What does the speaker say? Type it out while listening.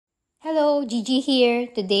Hello, Gigi here.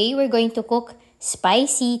 Today we're going to cook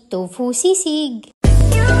spicy tofu sisig.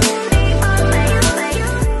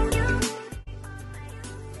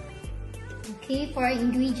 Okay, for our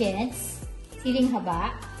ingredients, siling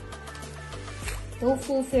haba,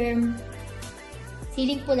 tofu firm,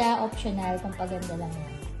 siling pula optional, pampaganda lang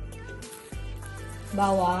yan.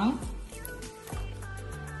 Bawang,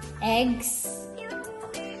 eggs,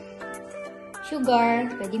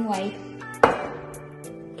 sugar, pwedeng white,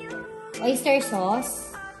 oyster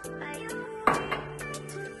sauce,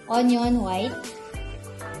 onion white,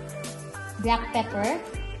 black pepper,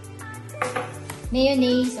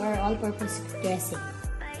 mayonnaise or all-purpose dressing.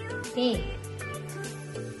 Okay.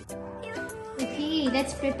 Okay,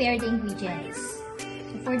 let's prepare the ingredients.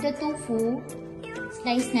 So for the tofu,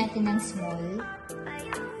 slice natin ng small.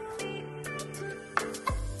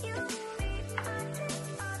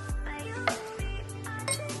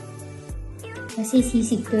 Kasi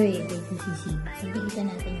sisig to eh, tofu sisig. So, ikita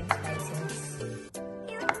natin yung spices.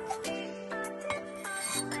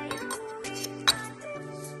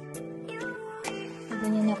 So,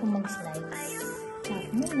 ganyan ako mag-slice. Half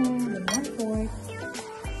muna, then 1/4.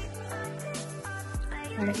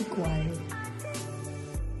 Para equal.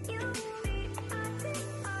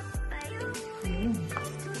 Ayun.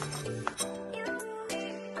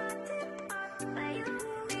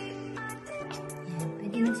 Ayan,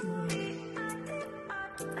 pwede na siguro.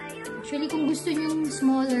 Actually, kung gusto nyo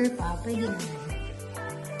smaller pa, pwede naman.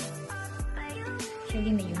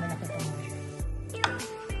 Actually, medyo malaki pa mo siya.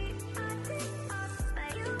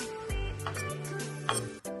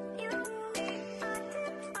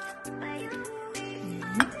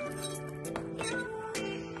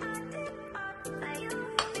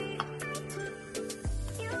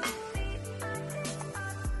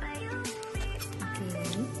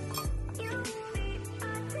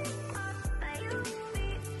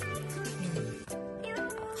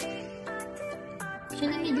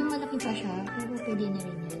 Actually, medyo malaki pa siya, pero pwede na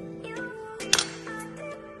rin yan.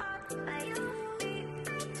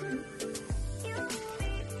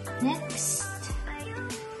 Next,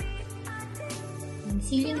 yung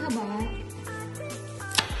siling haba.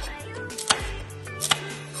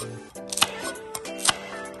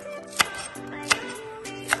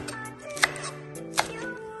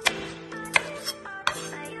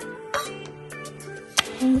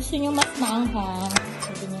 Kung gusto nyo mas maanghang,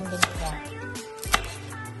 pwede nyo ganito.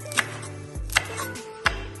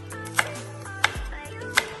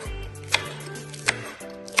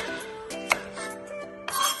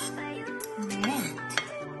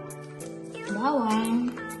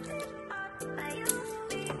 Bawang,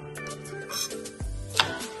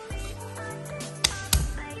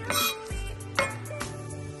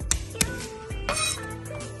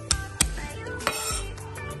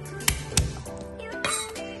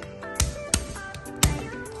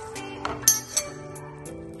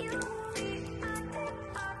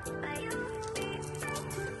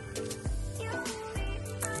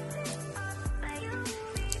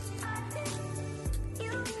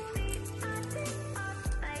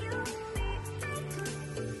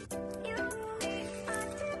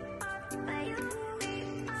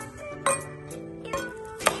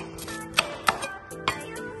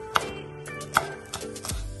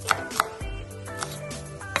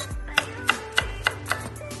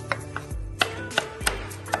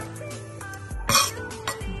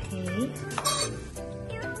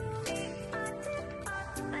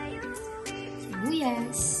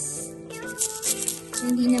 sibuyas.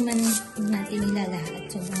 Hindi naman natin ilalahat.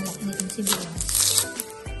 Sobrang laki nitong sibuyas.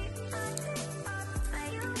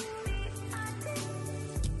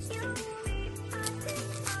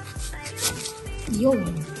 Yun.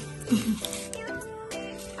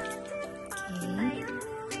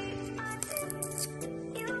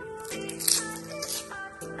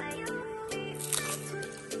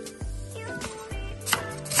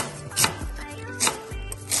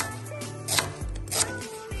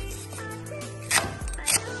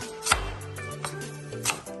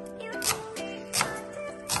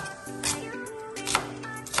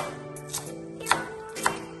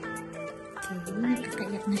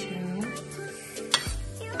 Nakakayak na siya.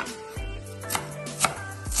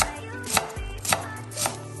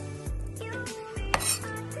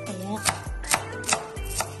 Kayak.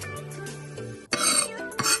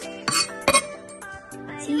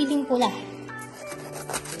 Siling pula.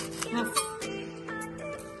 Half.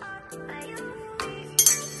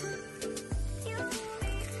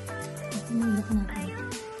 Nulok natin.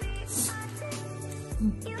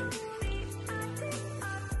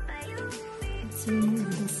 Let's remove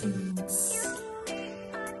the seeds.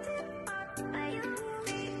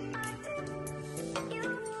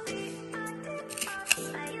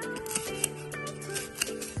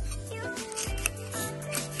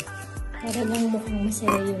 Para lang mukhang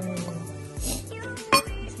masaya yung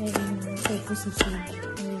tofu sisig.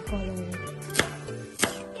 May color.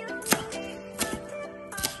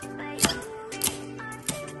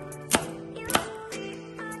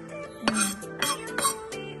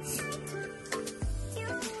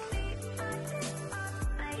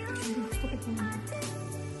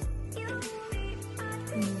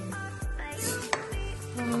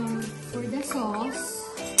 For the sauce,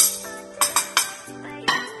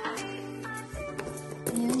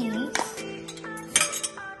 mayonnaise,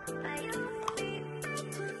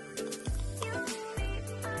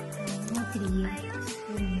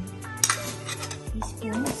 three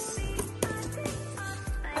teaspoons,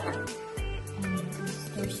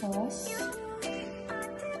 oyster sauce,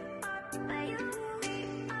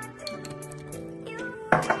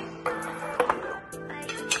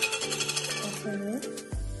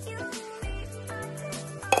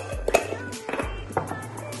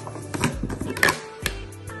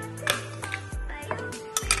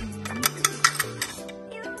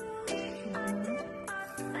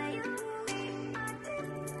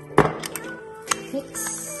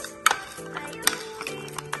 mix.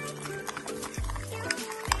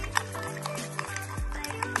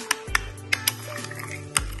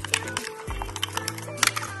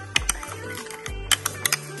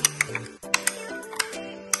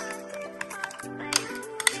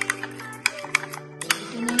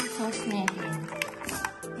 Ito na yung sauce natin.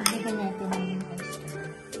 Ilagay natin yung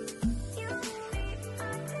oyster.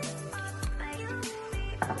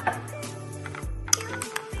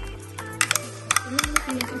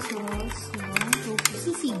 Ito yung sauce ng tofu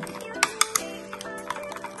sisig.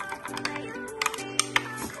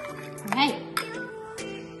 Alright.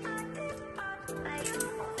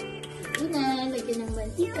 Ito na, lagyan ng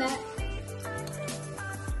mantika.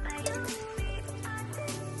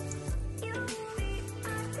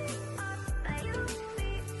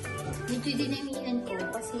 Medyo dinamihan ko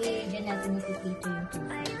kasi dyan natin ipipito yung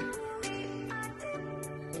tofu.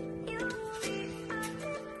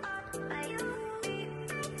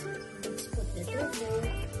 Let's put the tofu.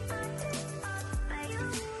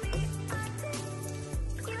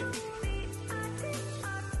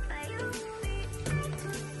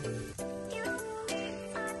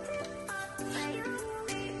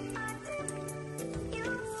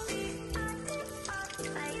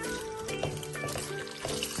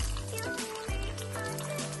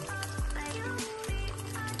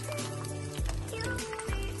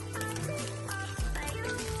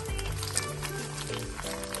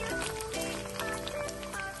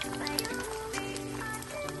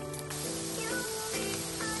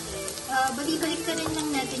 Balik-balik ka rin lang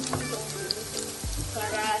natin yung tofu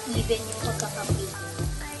para even yung pagkakapito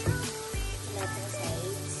lahat ng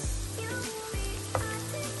sides.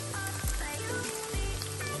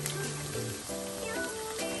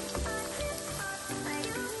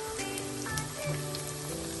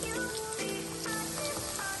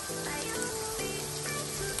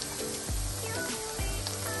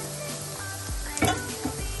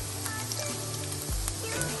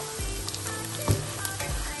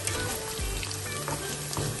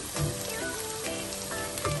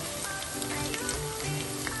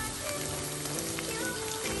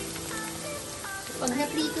 Pag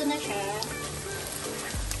naprito na siya,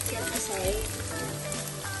 set aside.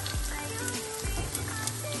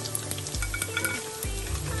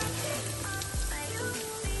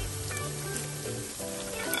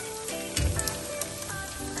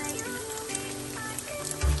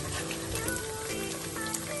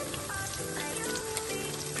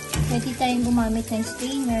 Pwede tayong gumamit ng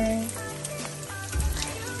strainer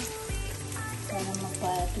para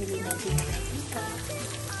magpatuloy natin yung mantika.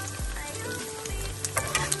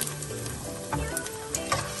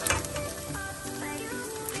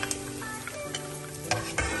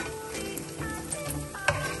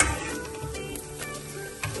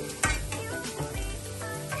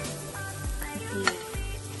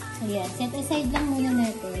 Ayan, set aside lang muna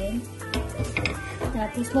natin.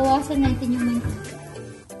 Tapos, bawasan natin yung mantika.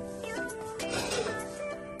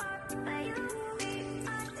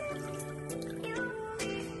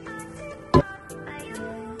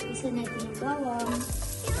 Isa natin yung bawang.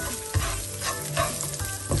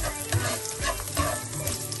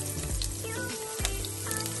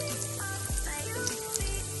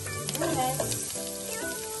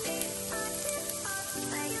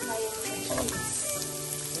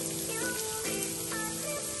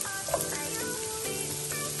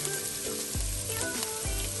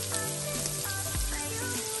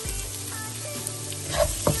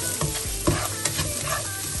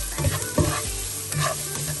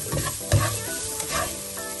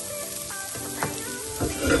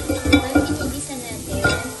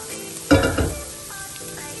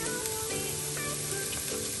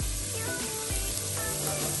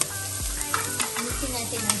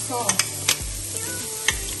 natin ng sauce.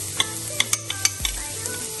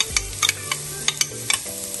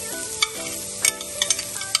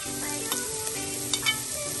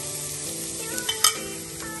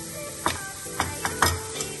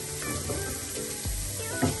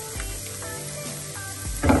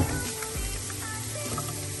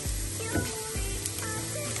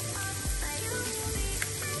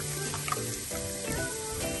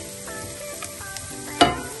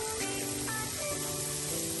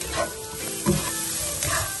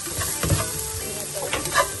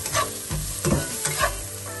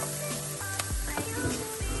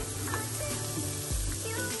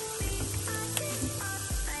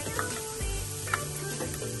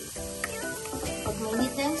 Pag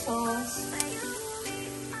mainit na yung sauce,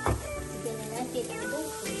 bigyan na natin ang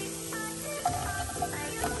tofu.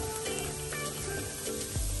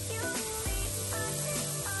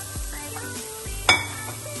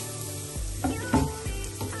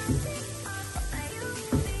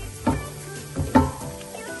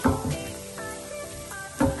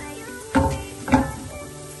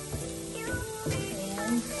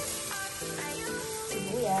 Ayan.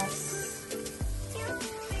 Sibuyas.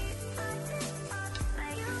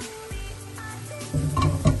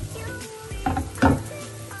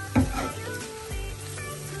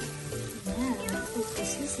 Tofu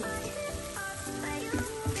Sisig.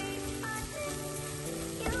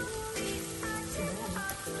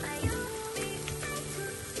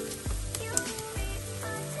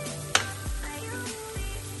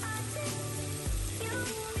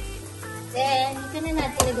 Then, ito na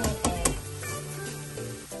natin lagyan ito.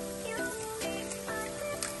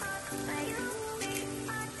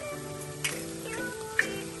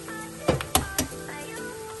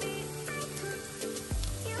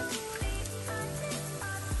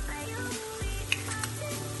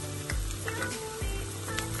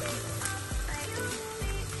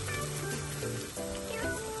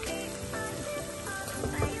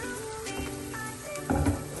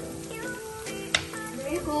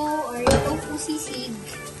 Or tofu sisig.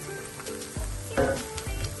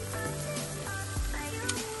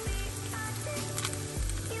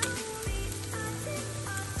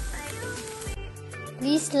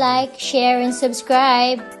 Please like, share, and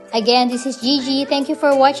subscribe. Again, this is Gigi. Thank you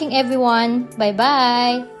for watching, everyone.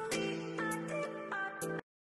 Bye-bye.